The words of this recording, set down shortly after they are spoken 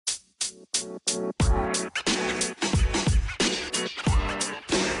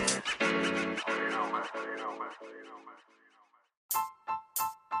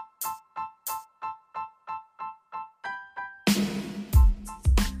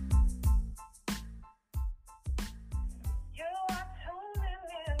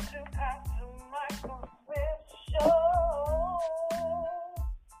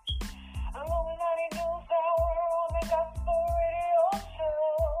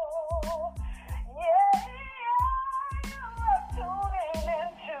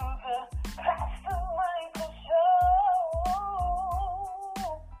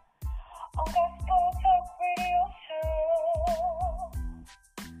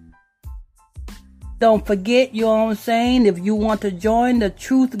Don't forget, you know what I'm saying, if you want to join the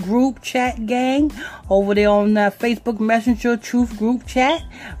Truth Group Chat gang over there on Facebook Messenger Truth Group Chat,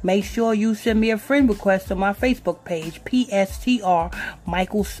 make sure you send me a friend request on my Facebook page, PSTR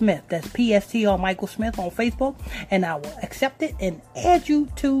Michael Smith. That's PSTR Michael Smith on Facebook, and I will accept it and add you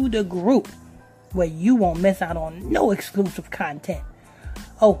to the group where you won't miss out on no exclusive content.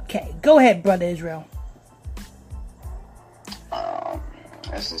 Okay, go ahead, Brother Israel.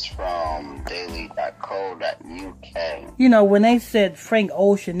 This is from daily.co.uk. You know, when they said Frank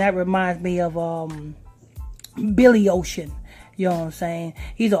Ocean, that reminds me of Billy Ocean. You know what I'm saying?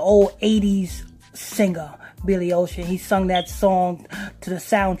 He's an old 80s singer, Billy Ocean. He sung that song to the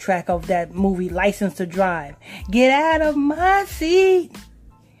soundtrack of that movie, License to Drive. Get out of my seat.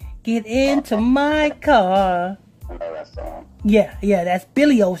 Get into my car. I know that song. Yeah, that's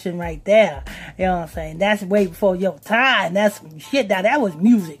Billy Ocean right there. You know what I'm saying? That's way before your time. That's some shit. Now, that was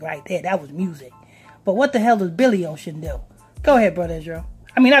music right there. That was music. But what the hell does Billy Ocean do? Go ahead, Brother Israel.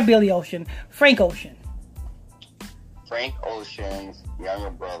 I mean, not Billy Ocean. Frank Ocean. Frank Ocean's younger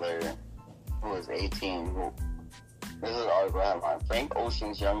brother, who was 18, this is the article headline. Frank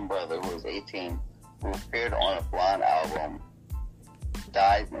Ocean's younger brother, who was 18, who appeared on a Blonde album,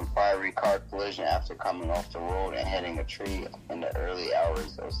 died in a fiery car collision after coming off the road and hitting a tree in the early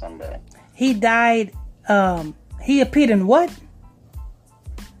hours of Sunday. He died, he appeared in what?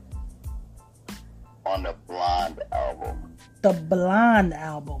 On the Blonde album. The Blonde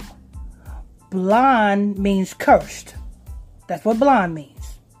album. Blonde means cursed. That's what blonde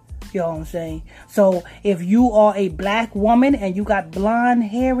means. You know what I'm saying? So if you are a black woman and you got blonde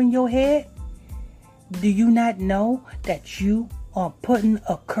hair in your head, do you not know that you are putting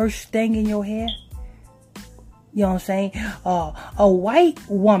a cursed thing in your hair? You know what I'm saying? A white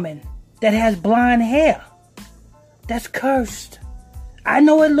woman that has blonde hair, that's cursed. I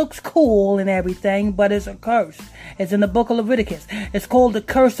know it looks cool and everything, but it's a curse. It's in the book of Leviticus. It's called the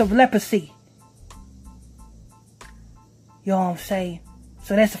curse of leprosy. You know what I'm saying?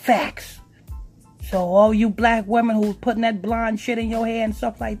 So that's the facts. So all you black women who's putting that blonde shit in your hair and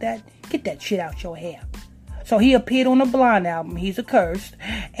stuff like that, get that shit out your hair. So he appeared on the Blonde album. He's accursed.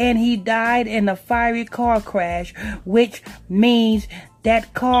 And he died in a fiery car crash, which means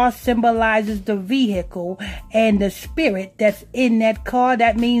that car symbolizes the vehicle and the spirit that's in that car.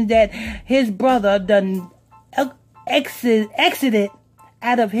 That means that his brother done exited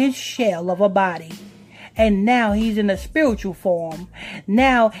out of his shell of a body. And now he's in a spiritual form.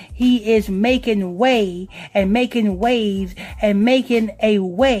 Now he is making way and making waves and making a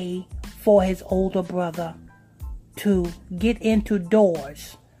way for his older brother to get into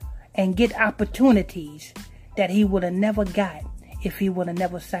doors and get opportunities that he would have never got if he would have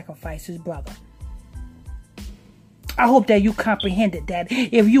never sacrificed his brother. I hope that you comprehended that.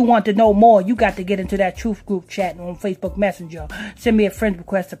 If you want to know more, you got to get into that Truth Group Chat on Facebook Messenger. Send me a friend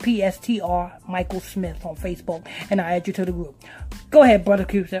request to PSTR Michael Smith on Facebook, and I'll add you to the group. Go ahead, Brother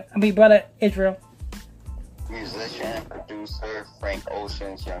Brother Israel. Musician and producer Frank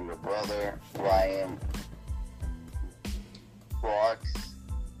Ocean's younger brother, Ryan Breaux,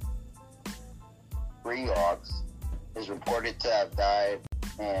 is reported to have died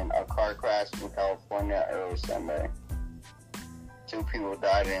in a car crash in California early Sunday. 2 people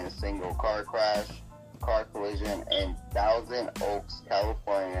died in a single car collision in Thousand Oaks,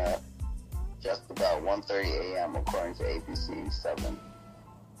 California, just about 1:30 a.m. according to ABC 7.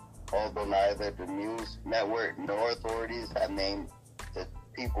 Although neither the news network nor authorities have named the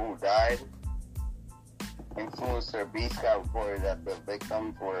people who died, influencer B. Scott reported that the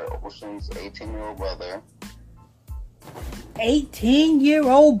victims were Ocean's 18-year-old brother.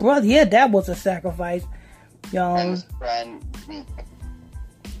 18-year-old brother? Yeah, that was a sacrifice. And his friend Zeke.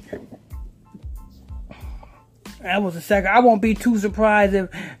 That was a sacrifice. I won't be too surprised if,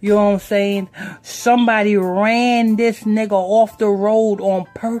 you know what I'm saying, somebody ran this nigga off the road on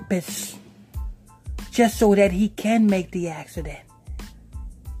purpose just so that he can make the accident.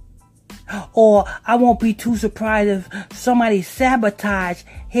 Or I won't be too surprised if somebody sabotage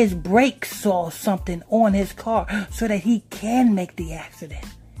his brakes or something on his car so that he can make the accident.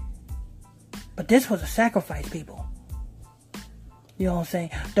 But this was a sacrifice, people. You know what I'm saying?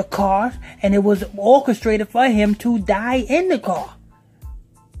 The car, and it was orchestrated for him to die in the car.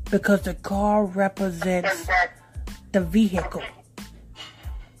 Because the car represents the vehicle.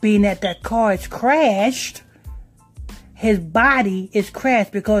 Being that car is crashed, his body is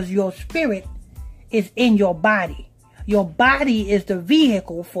crashed because your spirit is in your body. Your body is the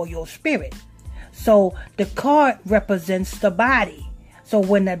vehicle for your spirit. So the car represents the body. So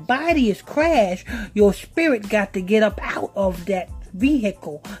when that body is crashed, your spirit got to get up out of that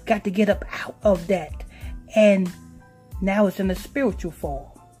vehicle, got to get up out of that. And now it's in the spiritual form.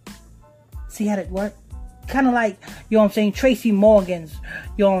 See how that works? Kind of like, you know what I'm saying, Tracy Morgan's,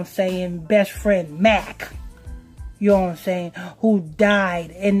 you know what I'm saying, best friend, Mac. You know what I'm saying, who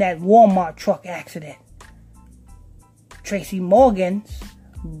died in that Walmart truck accident. Tracy Morgan's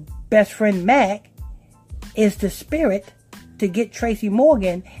best friend, Mac, is the spirit to get Tracy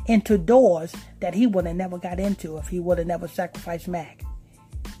Morgan into doors that he would have never got into if he would have never sacrificed Mac.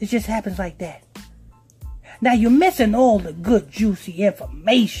 It just happens like that. Now you're missing all the good juicy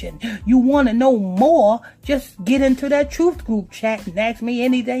information. You want to know more? Just get into that Truth Group chat and ask me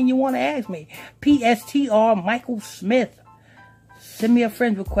anything you want to ask me. PSTR Michael Smith. Send me a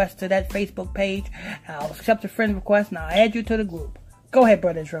friend request to that Facebook page. I'll accept a friend request and I'll add you to the group. Go ahead,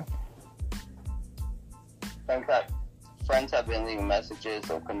 Brother Israel. Friends have been leaving messages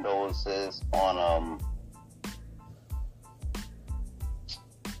of condolences on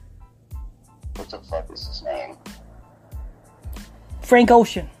what the fuck is his name? Frank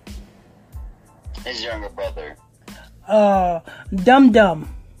Ocean. His younger brother. Dum Dum.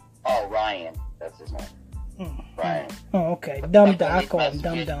 Oh, Ryan. That's his name. Ryan. Oh, okay. Dum Dum. I call him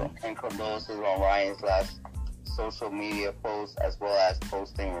Dum Dum. And condolences on Ryan's last social media post, as well as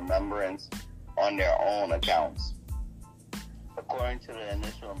posting remembrance on their own accounts. According to the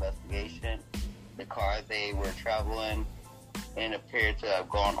initial investigation, the car they were traveling in appeared to have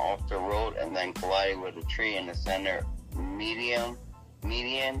gone off the road and then collided with a tree in the center median,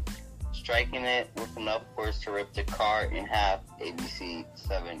 striking it with enough force to rip the car in half, ABC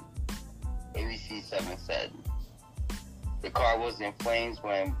 7 said. The car was in flames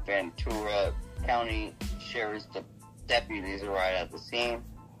when Ventura County Sheriff's deputies arrived at the scene.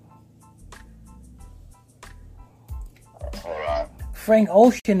 Hold on. Frank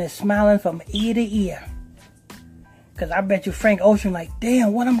Ocean is smiling from ear to ear. Because I bet you Frank Ocean like,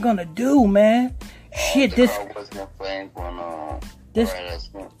 damn, what I'm going to do, man? Shit, this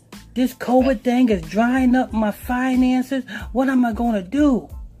COVID thing is drying up my finances. What am I going to do?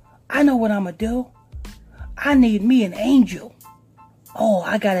 I know what I'm going to do. I need me an angel. Oh,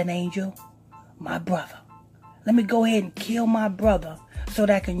 I got an angel. My brother. Let me go ahead and kill my brother so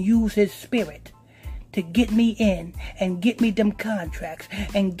that I can use his spirit to get me in and get me them contracts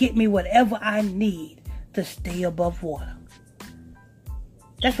and get me whatever I need to stay above water.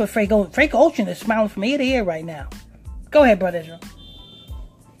 That's what Frank Ocean is smiling from ear to ear right now. Go ahead, Brother Israel.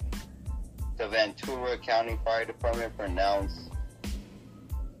 The Ventura County Fire Department pronounced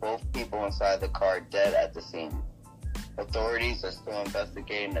both people inside the car dead at the scene. Authorities are still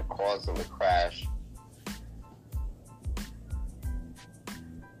investigating the cause of the crash.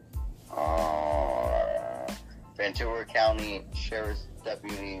 Ventura County Sheriff's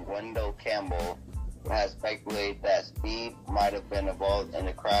Deputy Wendell Campbell has speculated that speed might have been involved in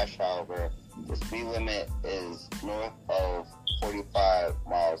the crash. However, the speed limit is north of 45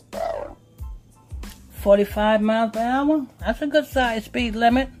 miles per hour. 45 miles per hour? That's a good size speed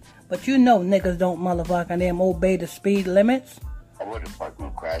limit. But you know niggas don't motherfucking them obey the speed limits. I wouldn't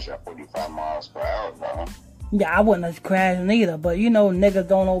fucking crash at 45 miles per hour, though. Yeah, I wouldn't have crashed neither. But you know niggas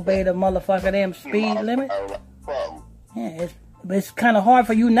don't obey the motherfucking them speed limit. Yeah, it's kind of hard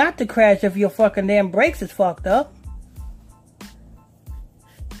for you not to crash if your fucking damn brakes is fucked up.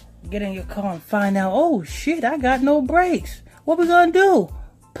 Get in your car and find out, oh shit, I got no brakes. What we gonna do?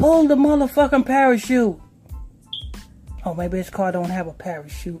 Pull the motherfucking parachute. Oh, maybe his car don't have a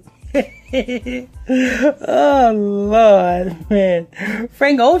parachute. Oh, Lord, man.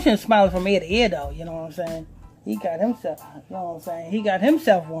 Frank Ocean smiling from ear to ear, though. You know what I'm saying? He got himself, you know what I'm saying? He got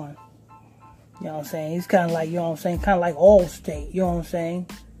himself one. You know what I'm saying? He's kind of like, you know what I'm saying? Kind of like Allstate. You know what I'm saying?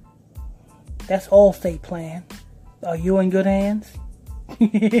 That's Allstate plan. Are you in good hands?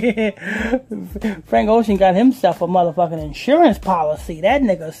 Frank Ocean got himself a motherfucking insurance policy. That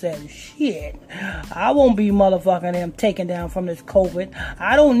nigga said, shit, I won't be motherfucking him taken down from this COVID.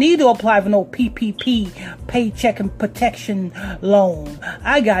 I don't need to apply for no PPP, paycheck and protection loan.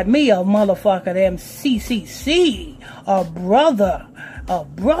 I got me a motherfucking CCC, a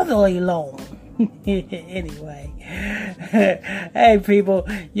brotherly loan. Anyway, hey people,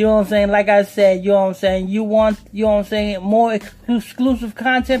 you know what I'm saying? Like I said, you know what I'm saying? You want, you know what I'm saying, more exclusive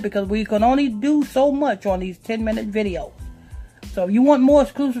content, because we can only do so much on these 10-minute videos. So if you want more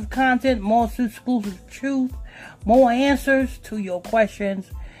exclusive content, more exclusive truth, more answers to your questions,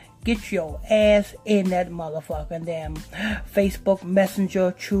 get your ass in that motherfucking damn Facebook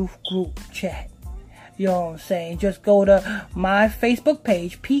Messenger Truth Group chat. You know what I'm saying? Just go to my Facebook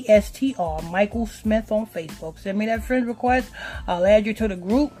page, PSTR Michael Smith on Facebook. Send me that friend request. I'll add you to the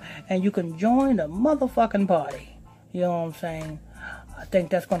group, and you can join the motherfucking party. You know what I'm saying? I think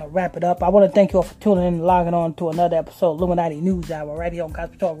that's going to wrap it up. I want to thank you all for tuning in and logging on to another episode of Illuminati News Hour right here on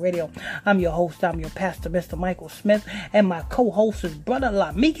Gospel Talk Radio. I'm your host. I'm your pastor, Mr. Michael Smith, and my co-host is Brother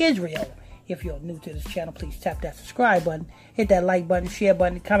Lamik Israel. If you're new to this channel, please tap that subscribe button, hit that like button, share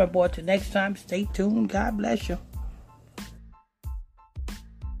button, comment board. Till next time, stay tuned. God bless you.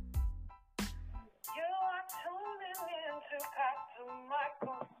 You are tuning in to Pastor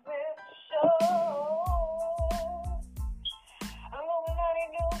Michael Smith Show.